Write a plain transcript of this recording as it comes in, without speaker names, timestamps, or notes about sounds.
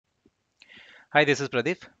Hi, this is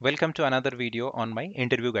Pradeep. Welcome to another video on my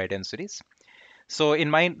interview guidance series. So in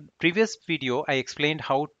my previous video, I explained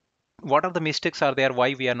what are the mistakes are there,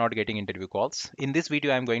 why we are not getting interview calls. In this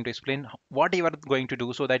video, I'm going to explain what you are going to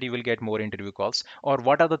do so that you will get more interview calls, or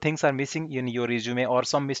what are the things are missing in your resume, or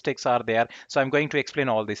some mistakes are there. So I'm going to explain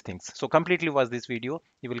all these things. So completely watch this video.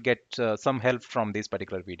 You will get some help from this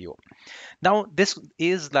particular video. Now, this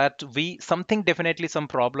is that we something definitely some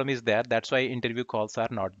problem is there. That's why interview calls are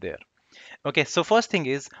not there. Okay, so first thing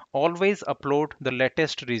is always upload the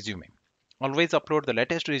latest resume. Always upload the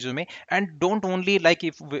latest resume, and don't only like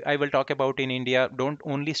if I will talk about in India, don't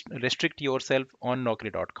only restrict yourself on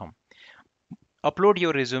Naukri.com. Upload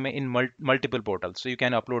your resume in multiple portals. So you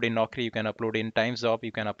can upload in Naukri, you can upload in TimesJob,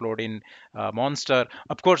 you can upload in Monster.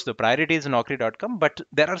 Of course, the priority is Naukri.com, but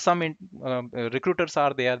there are some recruiters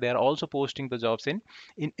are there. They are also posting the jobs in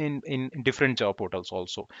different job portals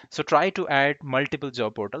also. So try to add multiple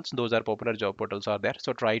job portals. Those are popular job portals are there.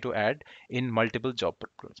 So try to add in multiple job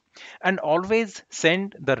portals, and always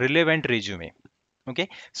send the relevant resume. Okay,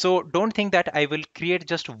 so don't think that I will create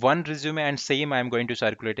just one resume and same I'm going to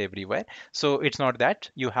circulate everywhere. So it's not that.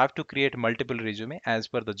 You have to create multiple resume as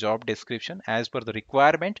per the job description, as per the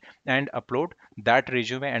requirement, and upload that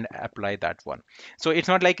resume and apply that one. So it's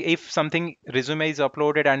not like if something resume is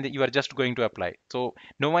uploaded and you are just going to apply, so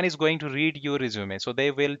no one is going to read your resume. So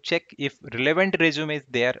they will check if relevant resume is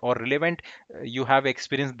there, or relevant you have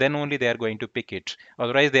experience, then only they are going to pick it.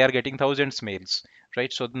 Otherwise they are getting thousands mails,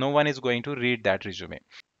 right? So no one is going to read that resume.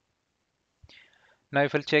 Now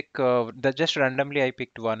if I'll check that just randomly I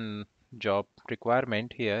picked one job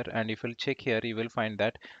requirement here, and if you'll check here you will find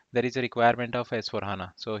that there is a requirement of S4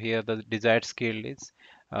 HANA. So here the desired skill is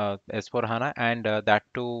S4 HANA, and that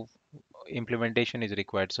too implementation is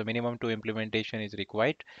required. So minimum two implementation is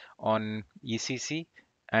required on ECC,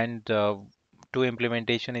 and two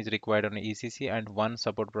implementation is required on ECC, and one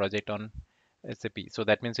support project on SAP. So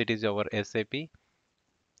that means it is our SAP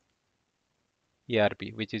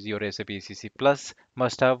ERP, which is your SAP ECC, plus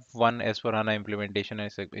must have one S4HANA implementation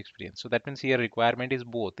as experience. So that means here requirement is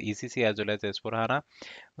both ECC as well as S4HANA.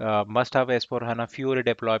 Must have S4HANA Fury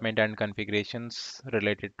deployment and configurations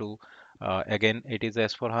related to, again, it is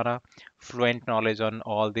S4HANA. Fluent knowledge on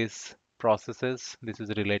all these processes. This is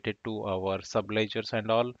related to our subledgers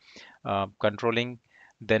and all controlling.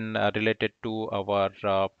 Then related to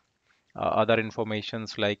our other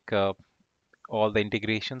informations like all the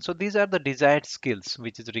integration. So these are the desired skills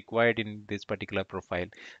which is required in this particular profile.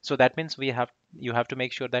 So that means you have to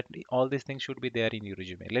make sure that all these things should be there in your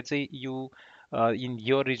resume. Let's say you in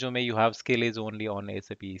your resume you have skill is only on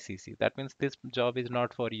SAP ECC. That means this job is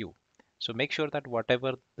not for you. So make sure that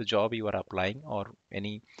whatever the job you are applying, or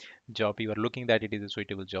any job you are looking, that it is a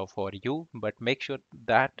suitable job for you, but make sure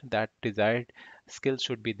that that desired skill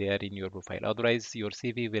should be there in your profile. Otherwise your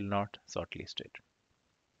CV will not shortlist it.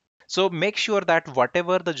 So make sure that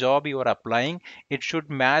whatever the job you are applying, it should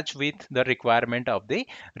match with the requirement of the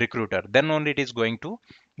recruiter. Then only it is going to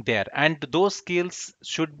there. And those skills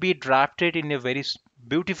should be drafted in a very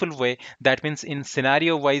beautiful way. That means in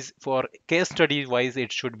scenario wise, for case study wise,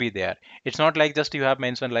 it should be there. It's not like just you have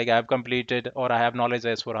mentioned like I have completed or I have knowledge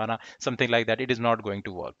as for HANA, something like that. It is not going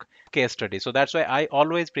to work. Case study. So that's why I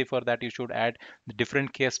always prefer that you should add the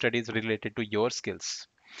different case studies related to your skills.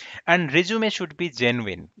 And resume should be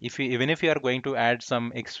genuine. If you, even if you are going to add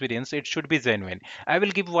some experience, it should be genuine. I will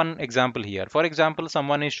give one example here. For example,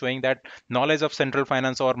 someone is showing that knowledge of central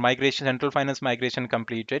finance or migration, central finance migration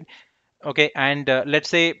completed. Okay, and let's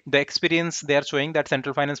say the experience they are showing that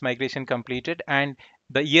central finance migration completed, and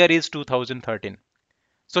the year is 2013.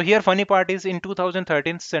 So here funny part is in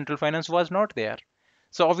 2013 central finance was not there.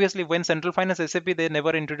 So obviously when central finance SAP they never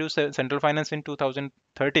introduced central finance in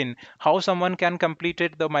 2013, how someone can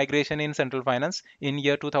completed the migration in central finance in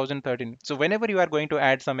year 2013? So whenever you are going to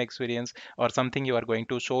add some experience or something you are going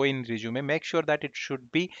to show in resume, make sure that it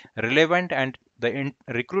should be relevant, and the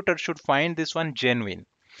recruiter should find this one genuine.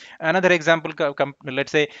 Another example,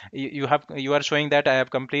 let's say you are showing that I have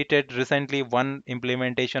completed recently one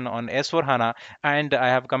implementation on S4 HANA, and I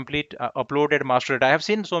have uploaded master data. I have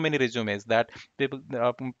seen so many resumes that people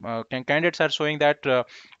candidates are showing that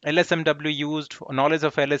LSMW used knowledge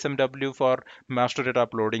of LSMW for master data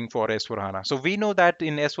uploading for S4 HANA. So we know that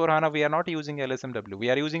in S4 HANA we are not using LSMW, we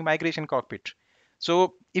are using migration cockpit.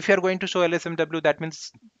 So if you are going to show LSMW, that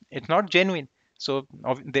means it's not genuine. So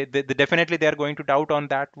they definitely they are going to doubt on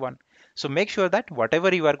that one. So make sure that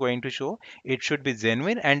whatever you are going to show, it should be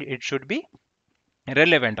genuine and it should be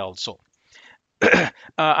relevant also.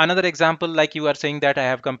 Another example, like you are saying that I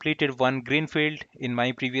have completed one greenfield in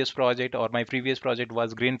my previous project, or my previous project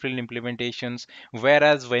was greenfield implementations,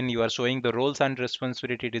 whereas when you are showing the roles and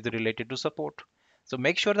responsibility, it is related to support. So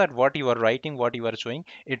make sure that what you are writing, what you are showing,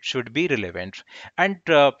 it should be relevant. And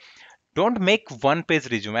don't make one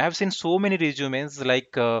page resume. I have seen so many resumes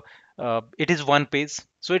like it is one page,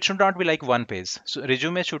 so it should not be like one page. So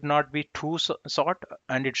resume should not be too short,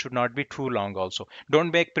 and it should not be too long also.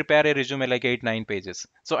 Don't make prepare a resume like 8 9 pages.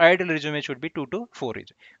 So ideal resume should be 2 to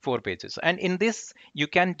 4 pages, and in this you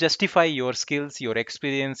can justify your skills, your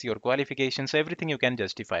experience, your qualifications, everything you can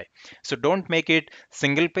justify. So don't make it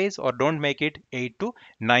single page, or don't make it 8 to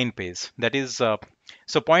 9 page. That is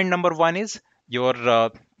so point number one is your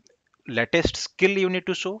latest skill you need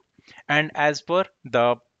to show, and as per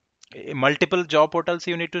the multiple job portals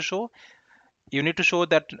you need to show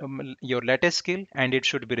that your latest skill, and it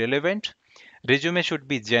should be relevant. Resume should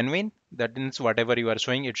be genuine, that means whatever you are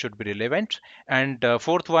showing, it should be relevant. And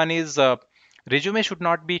fourth one is resume should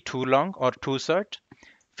not be too long or too short.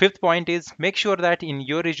 Fifth point is make sure that in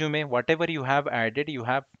your resume whatever you have added, you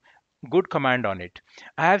have good command on it.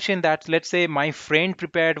 I have seen that, let's say my friend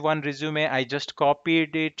prepared one resume, I just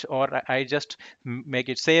copied it, or I just make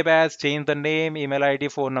it save as, change the name, email ID,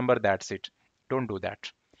 phone number, that's it. Don't do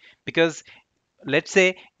that. Because let's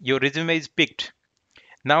say your resume is picked,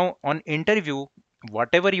 now on interview,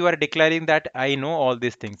 whatever you are declaring that I know all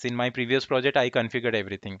these things, in my previous project I configured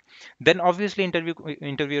everything, then obviously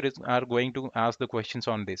interviewers are going to ask the questions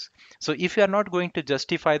on this. So if you are not going to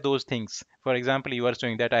justify those things, for example, you are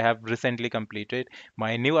showing that I have recently completed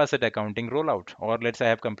my new asset accounting rollout, or let's say I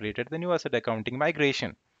have completed the new asset accounting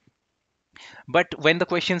migration, but when the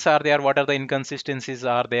questions are there, what are the inconsistencies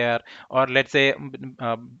are there, or let's say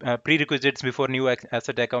prerequisites before new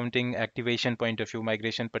asset accounting activation point of view,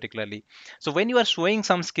 migration particularly. So when you are showing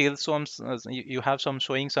some skills, you have some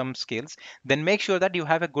showing some skills, then make sure that you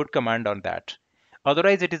have a good command on that.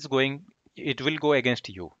 Otherwise it will go against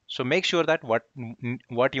you. So make sure that what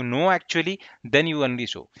you know actually, then you only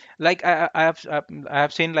show. Like I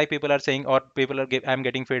have seen like people are saying, or I'm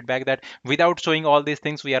getting feedback that without showing all these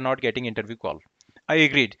things we are not getting interview call. I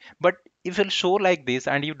agreed, but if you'll show like this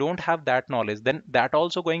and you don't have that knowledge, then that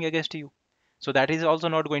also going against you. So that is also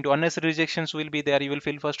not going to, unnecessary rejections will be there, you will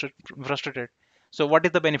feel frustrated. So what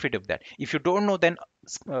is the benefit of that? If you don't know, then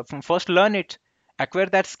first learn it, acquire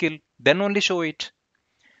that skill, then only show it.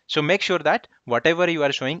 So make sure that whatever you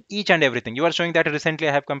are showing, each and everything you are showing, that recently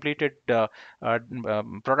I have completed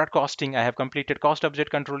product costing, I have completed cost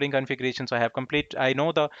object controlling configurations, I have complete, I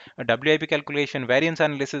know the WIP calculation, variance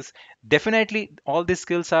analysis. Definitely all these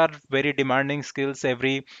skills are very demanding skills.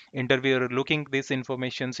 Every interviewer looking these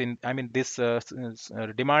informations in, I mean this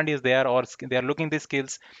demand is there, or they are looking these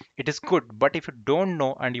skills, it is good. But if you don't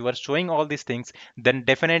know and you are showing all these things, then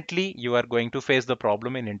definitely you are going to face the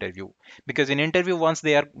problem in interview. Because in interview, once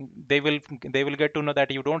they will get to know that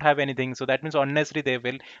you don't have anything, so that means unnecessary they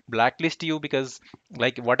will blacklist you. Because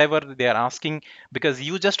like whatever they are asking, because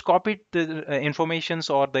you just copied the informations,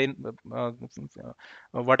 or the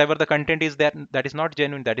whatever the content is there, that is not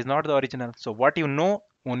genuine, that is not the original. So what you know,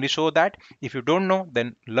 only show that. If you don't know,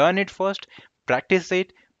 then learn it first, practice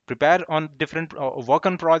it, prepare on different work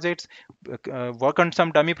on projects, work on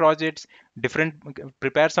some dummy projects, different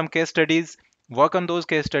prepare some case studies, work on those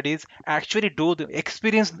case studies, actually do the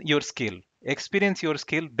experience your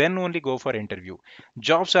skill, then only go for interview.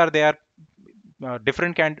 Jobs are there,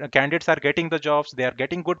 different candidates are getting the jobs, they are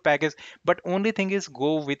getting good package, but only thing is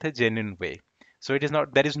go with a genuine way. So it is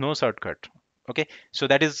not, there is no shortcut. Okay, so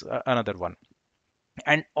that is another one.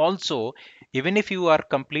 And also, even if you are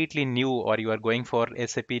completely new, or you are going for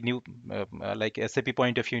SAP new, like SAP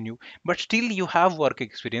point of view new, but still you have work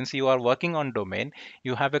experience, you are working on domain,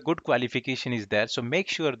 you have a good qualification is there, so make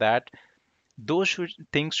sure that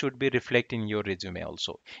things should be reflect in your resume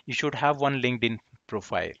also. You should have one LinkedIn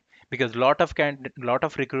profile, because lot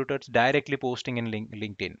of recruiters directly posting in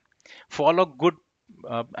LinkedIn. Follow good,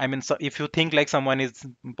 I mean, so if you think like someone is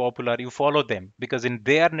popular, you follow them, because in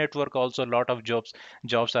their network also a lot of jobs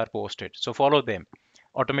are posted, so follow them.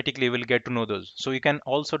 Automatically you will get to know those, so you can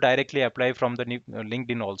also directly apply from the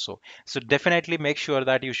LinkedIn also. So definitely make sure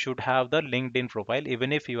that you should have the LinkedIn profile,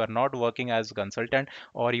 even if you are not working as a consultant,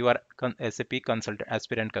 or you are SAP consultant,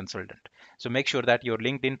 aspirant consultant. So make sure that your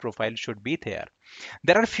LinkedIn profile should be there.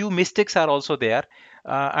 There are few mistakes are also there,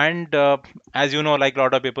 and as you know, like a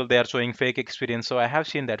lot of people, they are showing fake experience. So I have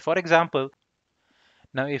seen that. For example,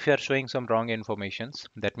 now if you are showing some wrong informations,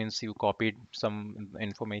 that means you copied some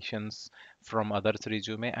informations from others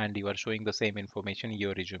resume, and you are showing the same information in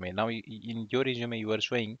your resume. Now in your resume you are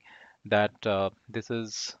showing that this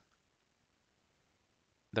is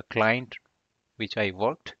the client which I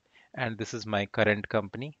worked, and this is my current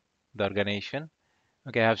company, the organization.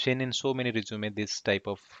 Okay, I have seen in so many resume this type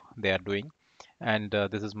of they are doing, and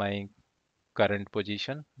this is my current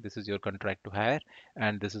position. This is your contract to hire,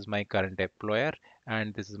 and this is my current employer,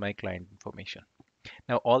 and this is my client information.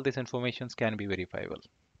 Now, all these informations can be verifiable.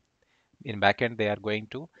 In backend, they are going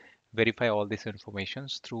to verify all these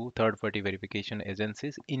informations through third-party verification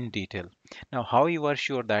agencies in detail. Now, how you are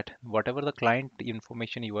sure that whatever the client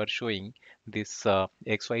information you are showing, this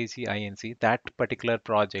XYZ INC, that particular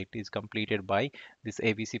project is completed by this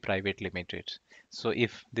ABC Private Limited. So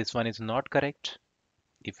if this one is not correct,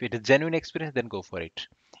 if it is genuine experience, then go for it.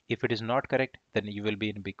 If it is not correct, then you will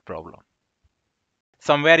be in big problem.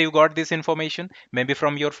 Somewhere you got this information, maybe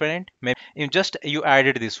from your friend, maybe you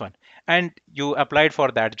added this one and you applied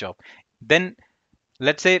for that job. Then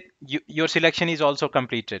let's say your selection is also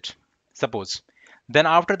completed, suppose. Then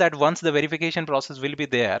after that, once the verification process will be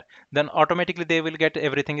there, then automatically they will get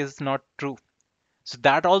everything is not true. So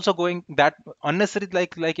that also going that unnecessary,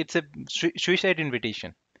 like it's a suicide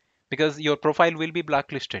invitation, because your profile will be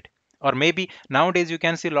blacklisted. Or maybe nowadays you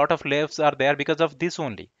can see a lot of layoffs are there because of this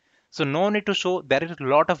only. So no need to show. There is a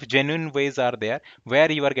lot of genuine ways are there where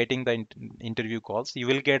you are getting the interview calls, you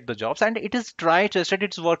will get the jobs, and it is try tested,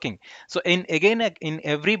 it's working. So in again in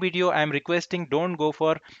every video I am requesting, don't go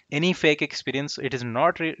for any fake experience. It is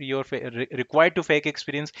not required to fake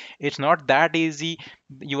experience. It's not that easy.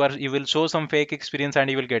 You will show some fake experience and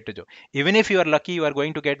you will get the job. Even if you are lucky you are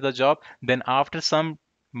going to get the job, then after some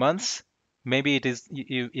months, maybe it is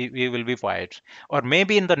you will be fired. Or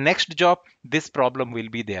maybe in the next job this problem will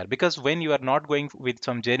be there, because when you are not going with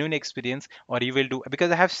some genuine experience, or you will do, because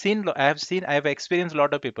I have experienced a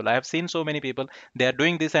lot of people, I have seen so many people, they are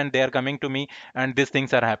doing this and they are coming to me and these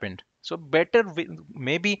things are happened. So better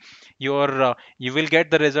maybe you will get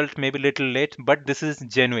the result maybe little late, but this is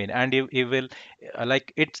genuine and you will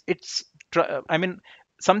like I mean,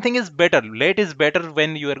 something is better late is better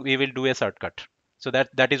when you will do a shortcut. So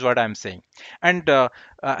that is what I'm saying. And I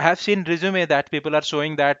have seen resume that people are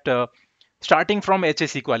showing that starting from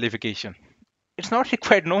HSC qualification, it's not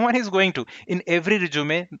required. No one is going to. In every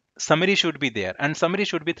resume, summary should be there, and summary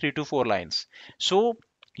should be 3 to 4 lines. So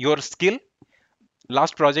your skill,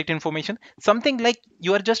 last project information, something like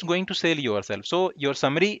you are just going to sell yourself. So your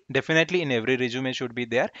summary definitely in every resume should be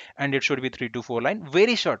there, and it should be 3 to 4 line,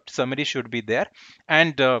 very short summary should be there.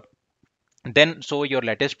 And then show your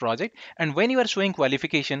latest project. And when you are showing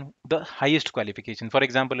qualification, the highest qualification, for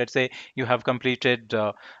example, let's say you have completed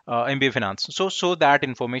MBA finance, so show that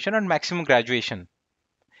information, and maximum graduation.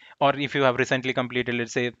 Or if you have recently completed,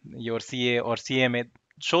 let's say, your CA or CMA,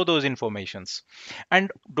 show those informations. And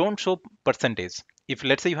don't show percentage. If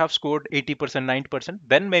let's say you have scored 80%, 90%,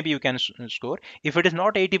 then maybe you can score. If it is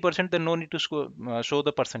not 80%, then no need to show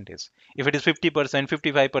the percentage. If it is 50%,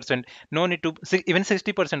 55%, no need to, even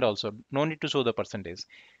 60% also, no need to show the percentage.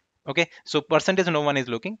 Okay, so percentage no one is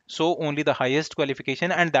looking, so only the highest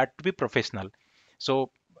qualification, and that to be professional.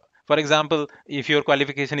 So for example, if your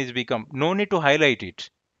qualification is become, no need to highlight it.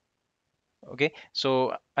 Okay,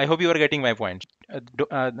 so I hope you are getting my point.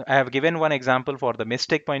 I have given one example for the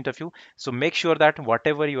mistake point of view. So make sure that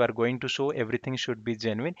whatever you are going to show, everything should be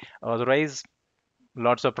genuine. Otherwise,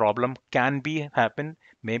 lots of problem can be happen.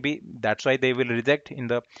 Maybe that's why they will reject in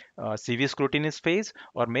the CV scrutiny phase,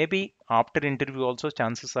 or maybe after interview also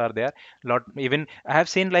chances are there. Lot even I have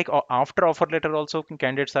seen like after offer letter also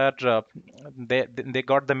candidates are they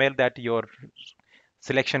got the mail that your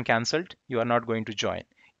selection cancelled. You are not going to join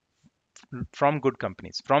from good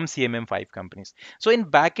companies, from CMM5 companies. So in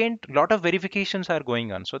backend, lot of verifications are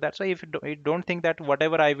going on. So that's why if you don't think that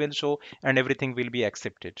whatever I will show and everything will be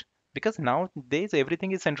accepted, because nowadays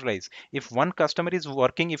everything is centralized. If one customer is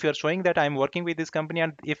working, if you're showing that I'm working with this company,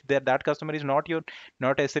 and if that customer is not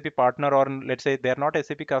SAP partner, or let's say they're not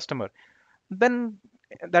SAP customer, then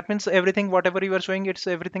that means everything whatever you are showing, it's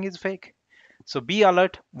everything is fake. So be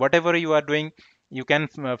alert. Whatever you are doing, you can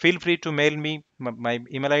feel free to mail me. My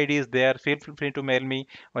email ID is there. Feel free to mail me,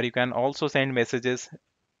 or you can also send messages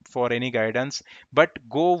for any guidance. But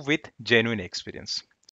go with genuine experience.